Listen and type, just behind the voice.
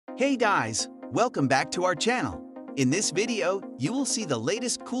Hey guys, welcome back to our channel. In this video, you will see the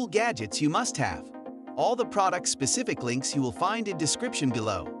latest cool gadgets you must have. All the product-specific links you will find in description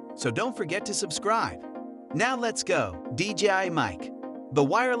below, so don't forget to subscribe. Now let's go. DJI mic. The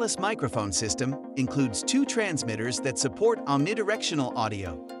wireless microphone system includes two transmitters that support omnidirectional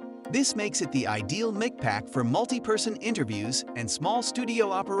audio. This makes it the ideal mic pack for multi-person interviews and small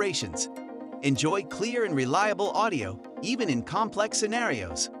studio operations. Enjoy clear and reliable audio, even in complex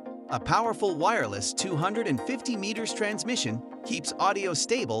scenarios. A powerful wireless 250 meters transmission keeps audio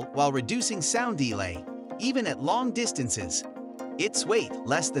stable while reducing sound delay, even at long distances. Its weight,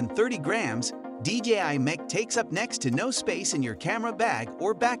 less than 30 grams, DJI mic takes up next to no space in your camera bag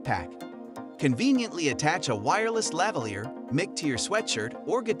or backpack. Conveniently attach a wireless lavalier mic to your sweatshirt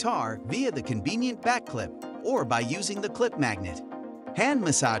or guitar via the convenient back clip or by using the clip magnet. Hand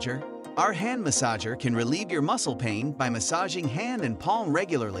massager. Our hand massager can relieve your muscle pain by massaging hand and palm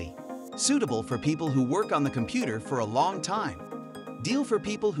regularly. Suitable for people who work on the computer for a long time. Deal for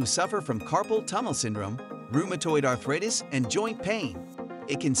people who suffer from carpal tunnel syndrome, rheumatoid arthritis, and joint pain.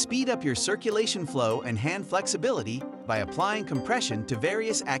 It can speed up your circulation flow and hand flexibility by applying compression to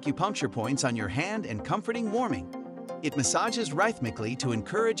various acupuncture points on your hand and comforting warming. It massages rhythmically to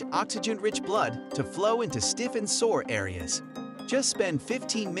encourage oxygen-rich blood to flow into stiff and sore areas. Just spend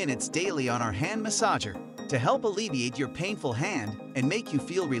 15 minutes daily on our hand massager to help alleviate your painful hand and make you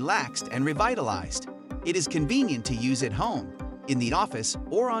feel relaxed and revitalized. It is convenient to use at home, in the office,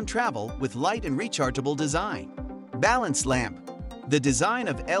 or on travel with light and rechargeable design. Balance lamp. The design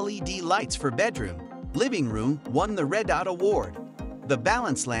of LED lights for bedroom, living room won the Red Dot Award. The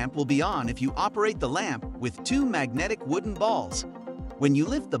balance lamp will be on if you operate the lamp with two magnetic wooden balls. When you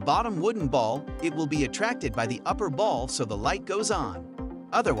lift the bottom wooden ball, it will be attracted by the upper ball so the light goes on.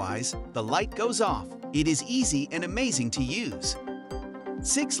 Otherwise, the light goes off. It is easy and amazing to use.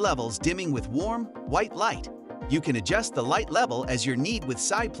 6 levels dimming with warm, white light. You can adjust the light level as your need with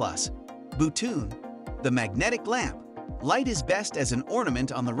Side Plus. Button. The magnetic lamp. Light is best as an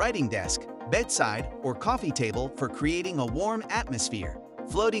ornament on the writing desk, bedside, or coffee table for creating a warm atmosphere.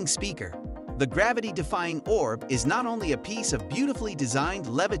 Floating speaker. The gravity-defying orb is not only a piece of beautifully designed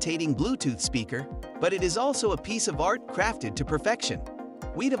levitating Bluetooth speaker, but it is also a piece of art crafted to perfection.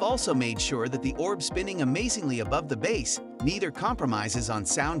 We'd have also made sure that the orb spinning amazingly above the base neither compromises on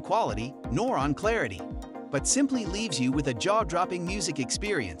sound quality nor on clarity, but simply leaves you with a jaw-dropping music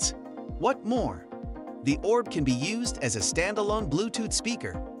experience. What more? The orb can be used as a standalone Bluetooth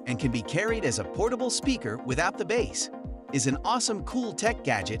speaker and can be carried as a portable speaker without the base. Is an awesome cool tech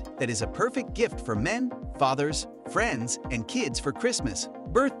gadget that is a perfect gift for men, fathers, friends, and kids for Christmas,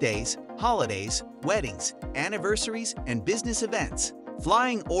 birthdays, holidays, weddings, anniversaries, and business events.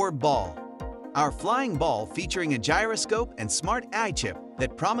 Flying Orb Ball. Our flying ball featuring a gyroscope and smart eye chip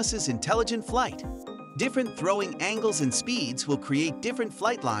that promises intelligent flight. Different throwing angles and speeds will create different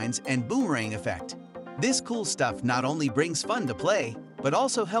flight lines and boomerang effect. This cool stuff not only brings fun to play, but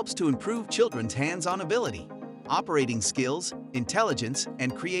also helps to improve children's hands-on ability, operating skills, intelligence,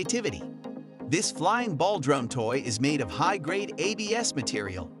 and creativity. This flying ball drone toy is made of high-grade ABS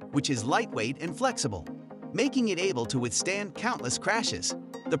material, which is lightweight and flexible, making it able to withstand countless crashes.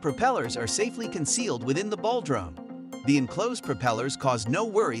 The propellers are safely concealed within the ball drone. The enclosed propellers cause no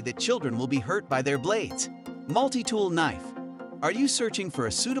worry that children will be hurt by their blades. Multi-tool knife. Are you searching for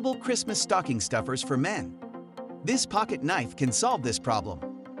a suitable Christmas stocking stuffers for men? This pocket knife can solve this problem.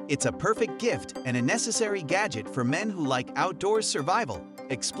 It's a perfect gift and a necessary gadget for men who like outdoors survival,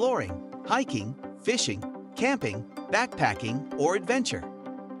 exploring, hiking, fishing, camping, backpacking, or adventure.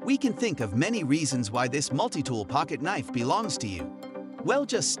 We can think of many reasons why this multi-tool pocket knife belongs to you. Well,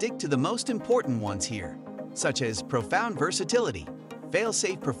 just stick to the most important ones here, such as profound versatility,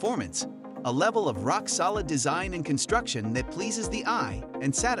 fail-safe performance, a level of rock-solid design and construction that pleases the eye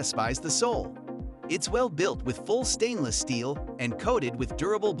and satisfies the soul. It's well built with full stainless steel and coated with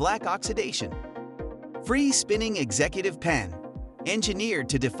durable black oxidation. Free spinning executive pen, engineered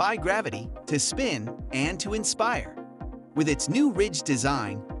to defy gravity, to spin, and to inspire. With its new ridged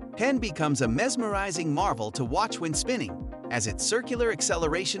design, pen becomes a mesmerizing marvel to watch when spinning, as its circular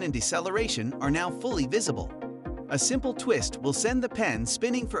acceleration and deceleration are now fully visible. A simple twist will send the pen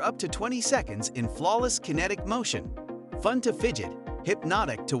spinning for up to 20 seconds in flawless kinetic motion. Fun to fidget,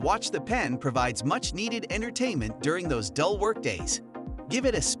 hypnotic to watch, the pen provides much-needed entertainment during those dull workdays. Give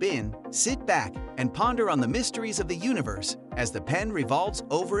it a spin, sit back, and ponder on the mysteries of the universe as the pen revolves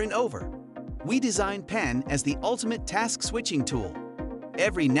over and over. We designed pen as the ultimate task-switching tool.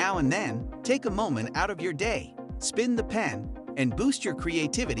 Every now and then, take a moment out of your day, spin the pen, and boost your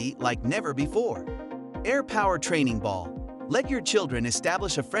creativity like never before. Air Power Training Ball. Let your children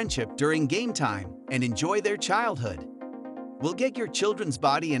establish a friendship during game time and enjoy their childhood. Will get your children's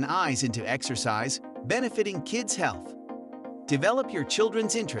body and eyes into exercise, benefiting kids' health. Develop your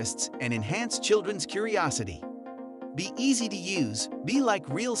children's interests and enhance children's curiosity. Be easy to use, be like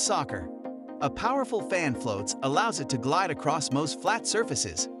real soccer. A powerful fan floats allows it to glide across most flat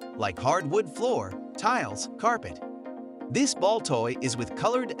surfaces, like hardwood floor, tiles, carpet. This ball toy is with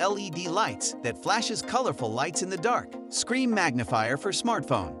colored LED lights that flashes colorful lights in the dark. Screen magnifier for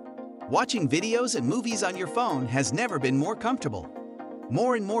smartphone. Watching videos and movies on your phone has never been more comfortable.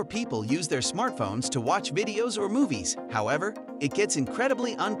 More and more people use their smartphones to watch videos or movies. However, it gets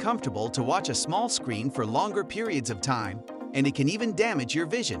incredibly uncomfortable to watch a small screen for longer periods of time, and it can even damage your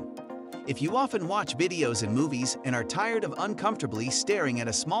vision. If you often watch videos and movies and are tired of uncomfortably staring at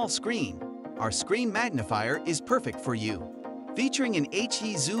a small screen, our screen magnifier is perfect for you. Featuring an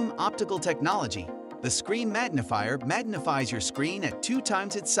HD zoom optical technology, the screen magnifier magnifies your screen at 2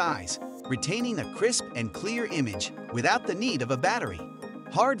 times its size, retaining a crisp and clear image without the need of a battery.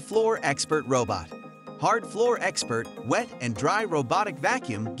 Hard Floor Expert Robot. Hard Floor Expert Wet and Dry Robotic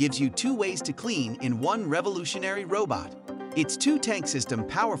Vacuum gives you 2 ways to clean in one revolutionary robot. Its 2-tank system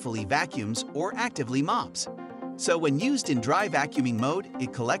powerfully vacuums or actively mops. So when used in dry vacuuming mode,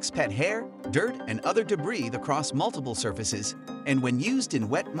 it collects pet hair, dirt, and other debris across multiple surfaces, and when used in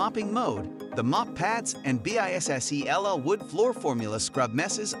wet mopping mode, the mop pads and BISSELL wood floor formula scrub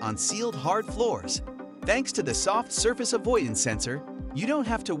messes on sealed hard floors. Thanks to the soft surface avoidance sensor, you don't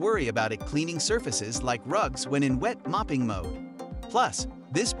have to worry about it cleaning surfaces like rugs when in wet mopping mode. Plus,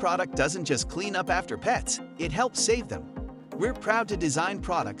 this product doesn't just clean up after pets, it helps save them. We're proud to design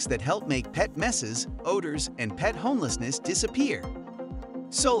products that help make pet messes, odors, and pet homelessness disappear.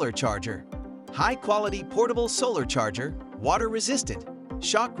 Solar Charger. High-quality portable solar charger, water-resistant,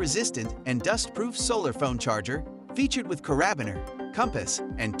 shock-resistant, and dust-proof solar phone charger, featured with carabiner, compass,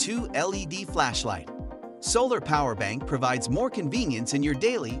 and 2 LED flashlight. Solar Power Bank provides more convenience in your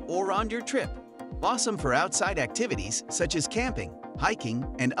daily or on your trip. Awesome for outside activities such as camping, hiking,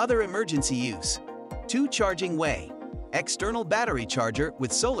 and other emergency use. 2 charging way. External battery charger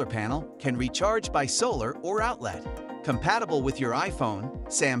with solar panel can recharge by solar or outlet. Compatible with your iPhone,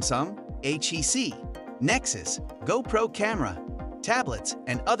 Samsung, HTC, Nexus, GoPro camera, tablets,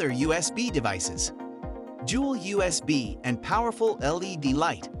 and other USB devices. Dual USB and powerful LED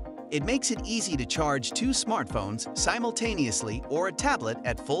light. It makes it easy to charge 2 smartphones simultaneously or a tablet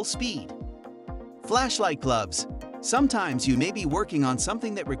at full speed. Flashlight gloves. Sometimes you may be working on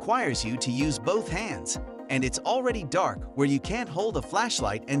something that requires you to use both hands, and it's already dark where you can't hold a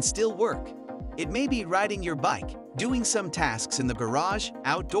flashlight and still work. It may be riding your bike, doing some tasks in the garage,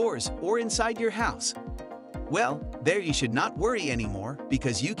 outdoors, or inside your house. Well, there you should not worry anymore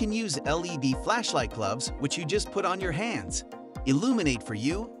because you can use LED flashlight gloves which you just put on your hands, illuminate for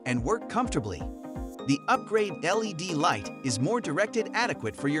you, and work comfortably. The upgrade LED light is more directed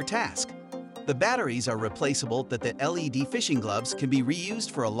adequate for your task. The batteries are replaceable that the LED fishing gloves can be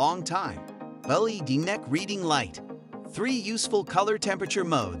reused for a long time. LED neck reading light. 3 useful color temperature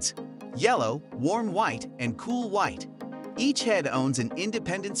modes: yellow, warm white, and cool white. Each head owns an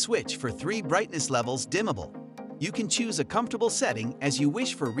independent switch for 3 brightness levels dimmable. You can choose a comfortable setting as you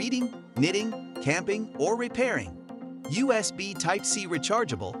wish for reading, knitting, camping, or repairing. USB Type-C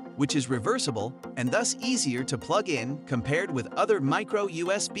rechargeable, which is reversible and thus easier to plug in compared with other micro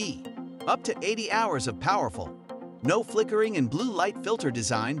USB. Up to 80 hours of powerful. No flickering and blue light filter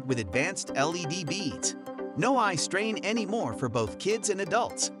design with advanced LED beads. No eye strain anymore for both kids and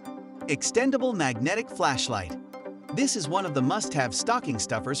adults. Extendable magnetic flashlight. This is one of the must-have stocking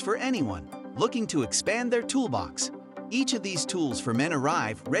stuffers for anyone looking to expand their toolbox. Each of these tools for men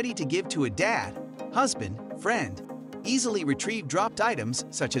arrive ready to give to a dad, husband, friend. Easily retrieve dropped items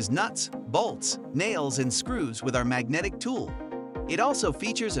such as nuts, bolts, nails, and screws with our magnetic tool. It also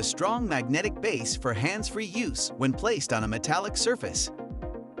features a strong magnetic base for hands-free use when placed on a metallic surface.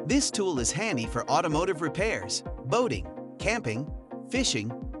 This tool is handy for automotive repairs, boating, camping, fishing,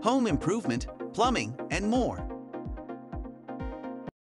 home improvement, plumbing, and more.